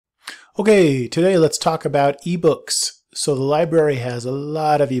Okay, today let's talk about eBooks. So the library has a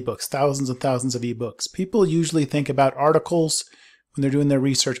lot of eBooks, thousands and thousands of eBooks. People usually think about articles when they're doing their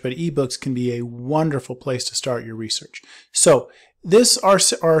research, but eBooks can be a wonderful place to start your research. So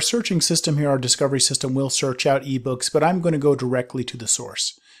our searching system here, our discovery system, will search out eBooks, but I'm going to go directly to the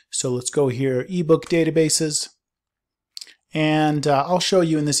source. So let's go here, ebook databases. And I'll show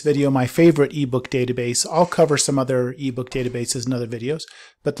you in this video my favorite ebook database. I'll cover some other ebook databases in other videos,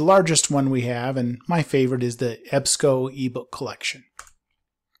 but the largest one we have, and my favorite, is the EBSCO ebook collection.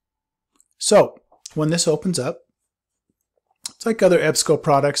 So when this opens up, it's like other EBSCO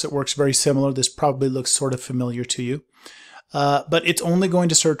products. It works very similar. This probably looks sort of familiar to you. But it's only going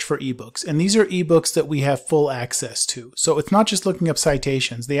to search for ebooks. And these are ebooks that we have full access to. So it's not just looking up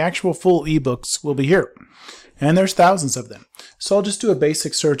citations. The actual full ebooks will be here. And there's thousands of them. So I'll just do a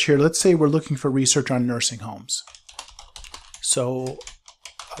basic search here. Let's say we're looking for research on nursing homes. So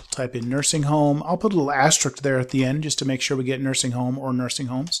I'll type in nursing home. I'll put a little asterisk there at the end just to make sure we get nursing home or nursing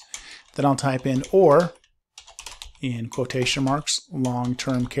homes. Then I'll type in or, in quotation marks,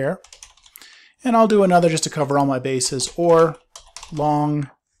 long-term care. And I'll do another just to cover all my bases, or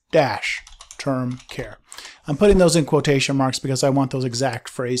long-term care. I'm putting those in quotation marks because I want those exact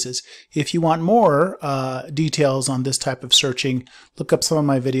phrases. If you want more details on this type of searching, look up some of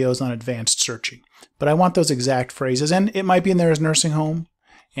my videos on advanced searching. But I want those exact phrases, and it might be in there as nursing home,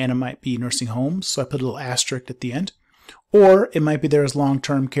 and it might be nursing homes, so I put a little asterisk at the end. Or it might be there as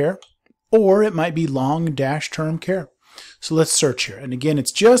long-term care, or it might be long-term care. So let's search here. And again,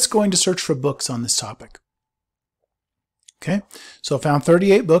 it's just going to search for books on this topic. Okay, so I found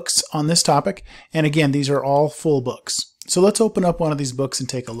 38 books on this topic. And again, these are all full books. So let's open up one of these books and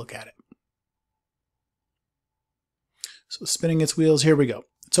take a look at it. So spinning its wheels, here we go.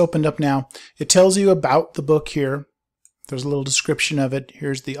 It's opened up now. It tells you about the book here. There's a little description of it.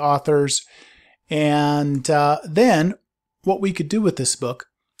 Here's the authors. And then what we could do with this book,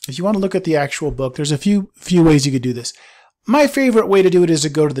 if you want to look at the actual book, there's a few ways you could do this. My favorite way to do it is to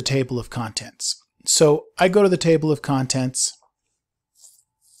go to the table of contents. So I go to the table of contents,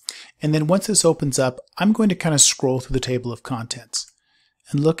 and then once this opens up, I'm going to kind of scroll through the table of contents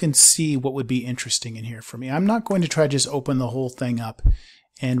and look and see what would be interesting in here for me. I'm not going to try to just open the whole thing up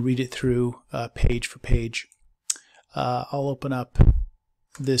and read it through page for page. I'll open up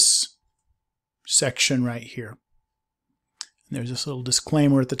this section right here. There's this little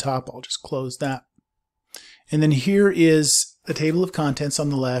disclaimer at the top. I'll just close that. And then here is the table of contents on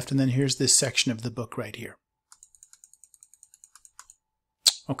the left, and then here's this section of the book right here.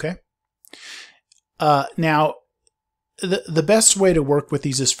 Okay. Now, the best way to work with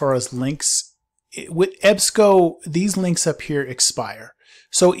these as far as links, with EBSCO, these links up here expire.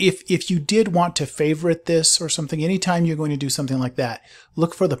 So if you did want to favorite this or something, anytime you're going to do something like that,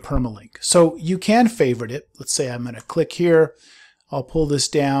 look for the permalink. So you can favorite it. Let's say I'm going to click here. I'll pull this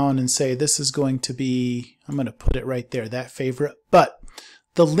down and say this is going to be, I'm going to put it right there, that favorite. But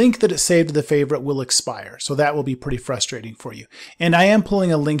the link that it saved to the favorite will expire. So that will be pretty frustrating for you. And I am pulling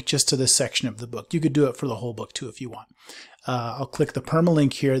a link just to this section of the book. You could do it for the whole book too if you want. I'll click the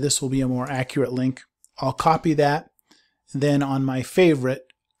permalink here. This will be a more accurate link. I'll copy that. Then on my favorite,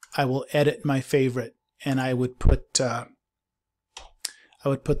 I will edit my favorite, and I would put the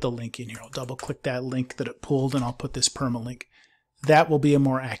link in here. I'll double click that link that it pulled, and I'll put this permalink. That will be a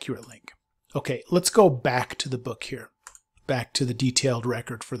more accurate link. Okay, let's go back to the book here, back to the detailed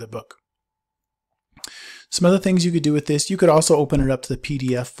record for the book. Some other things you could do with this, you could also open it up to the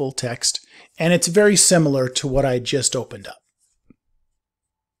PDF full text, and it's very similar to what I just opened up.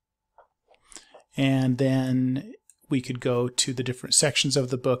 And then we could go to the different sections of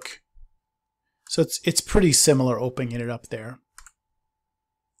the book. So it's pretty similar opening it up there.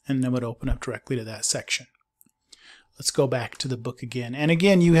 And then would open up directly to that section. Let's go back to the book again. And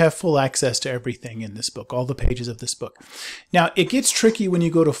again, you have full access to everything in this book, all the pages of this book. Now, it gets tricky when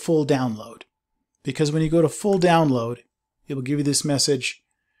you go to full download. Because when you go to full download, it will give you this message.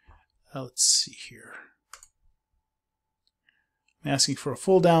 Let's see here. I'm asking for a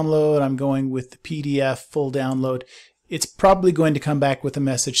full download. I'm going with the PDF full download. It's probably going to come back with a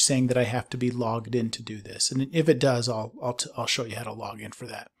message saying that I have to be logged in to do this. And if it does, I'll show you how to log in for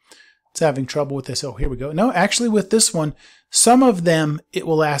that. It's having trouble with this. Oh, here we go. No, actually with this one, some of them, it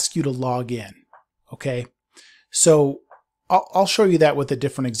will ask you to log in. Okay. So I'll show you that with a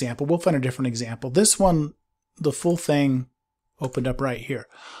different example. We'll find a different example. This one, the full thing opened up right here.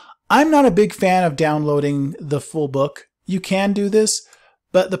 I'm not a big fan of downloading the full book. You can do this,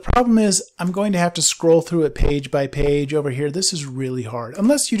 but the problem is I'm going to have to scroll through it page by page over here. This is really hard.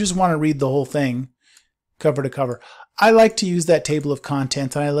 Unless you just want to read the whole thing cover to cover. I like to use that table of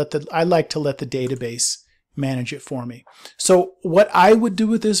contents, and I like to let the database manage it for me. So what I would do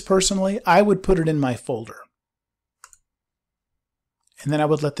with this personally, I would put it in my folder. And then I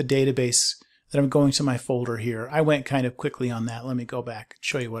would let the database that I'm going to my folder here. I went kind of quickly on that. Let me go back and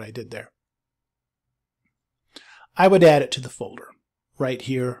show you what I did there. I would add it to the folder. Right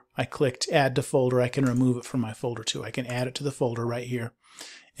here, I clicked add to folder. I can remove it from my folder too. I can add it to the folder right here.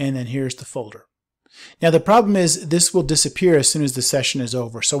 And then here's the folder. Now the problem is this will disappear as soon as the session is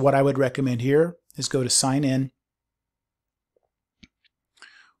over. So what I would recommend here is go to sign in.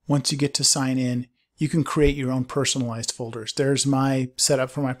 Once you get to sign in, you can create your own personalized folders. There's my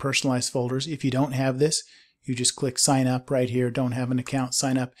setup for my personalized folders. If you don't have this, you just click sign up right here. Don't have an account,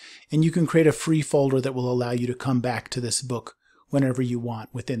 sign up. And you can create a free folder that will allow you to come back to this book whenever you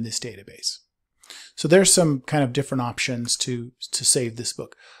want within this database. So there's some kind of different options to save this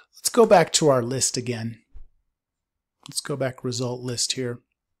book. Let's go back to our list again. Let's go back result list here.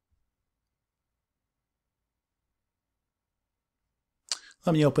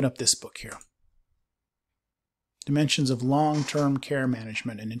 Let me open up this book here. Dimensions of Long-Term Care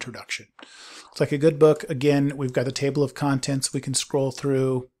Management and Introduction. Looks like a good book. Again, we've got the table of contents we can scroll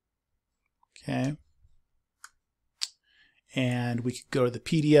through. Okay. And we could go to the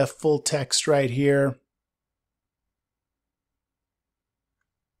PDF full text right here.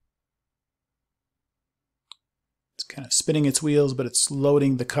 Kind of spinning its wheels, but it's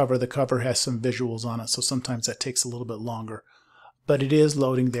loading the cover. The cover has some visuals on it, so sometimes that takes a little bit longer. But it is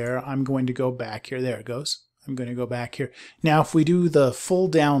loading there. I'm going to go back here. There it goes. I'm going to go back here. Now, if we do the full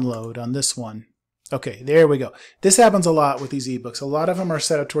download on this one, okay, there we go. This happens a lot with these ebooks. A lot of them are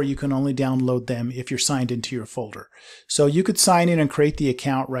set up to where you can only download them if you're signed into your folder. So you could sign in and create the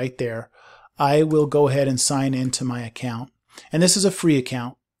account right there. I will go ahead and sign into my account. And this is a free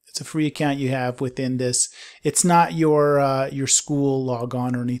account. It's a free account you have within this. It's not your school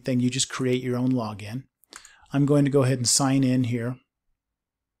log-on or anything. You just create your own login. I'm going to go ahead and sign in here.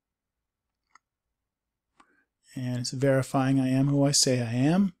 And it's verifying I am who I say I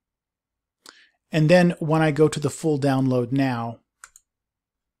am. And then when I go to the full download now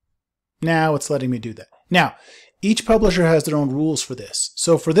it's letting me do that. Now, each publisher has their own rules for this.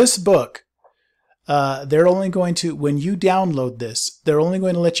 So for this book, they're only going to, when you download this, they're only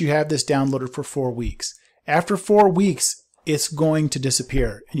going to let you have this downloaded for 4 weeks. After 4 weeks, it's going to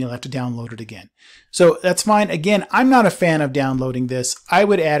disappear and you'll have to download it again. So that's fine. Again, I'm not a fan of downloading this. I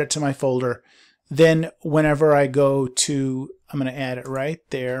would add it to my folder. Then whenever I go to, I'm going to add it right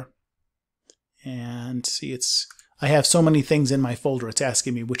there. And see, I have so many things in my folder. It's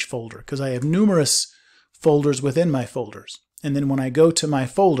asking me which folder because I have numerous folders within my folders. And then when I go to my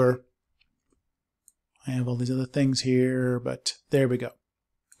folder, I have all these other things here, but there we go.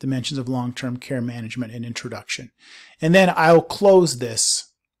 Dimensions of Long-Term Care Management and Introduction. And then I'll close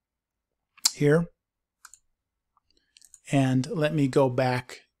this here. And let me go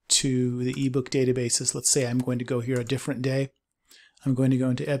back to the ebook databases. Let's say I'm going to go here a different day. I'm going to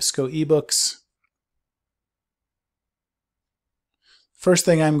go into EBSCO eBooks. First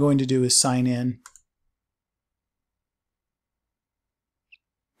thing I'm going to do is sign in.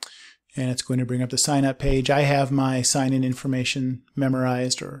 And it's going to bring up the sign up page. I have my sign in information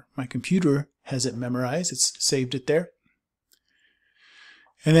memorized, or my computer has it memorized. It's saved it there.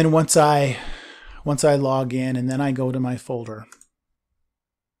 And then once I log in and then I go to my folder,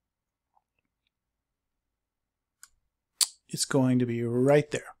 it's going to be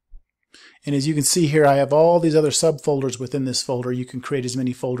right there. And as you can see here, I have all these other subfolders within this folder. You can create as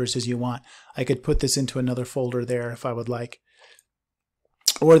many folders as you want. I could put this into another folder there if I would like.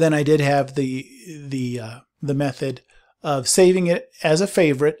 Or then I did have the method of saving it as a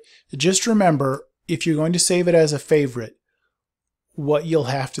favorite. Just remember, if you're going to save it as a favorite, what you'll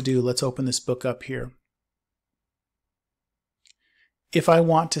have to do, let's open this book up here. If I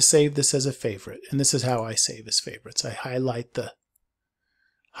want to save this as a favorite, and this is how I save as favorites, I highlight the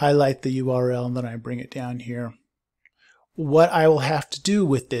URL and then I bring it down here. What I will have to do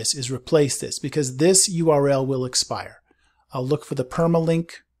with this is replace this because this URL will expire. I'll look for the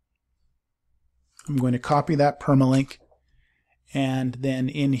permalink. I'm going to copy that permalink. And then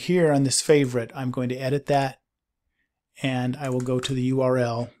in here on this favorite, I'm going to edit that. And I will go to the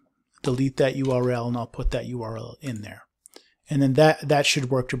URL, delete that URL, and I'll put that URL in there. And then that should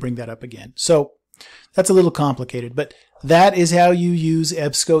work to bring that up again. So that's a little complicated, but that is how you use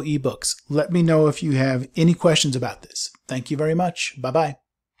EBSCO eBooks. Let me know if you have any questions about this. Thank you very much. Bye-bye.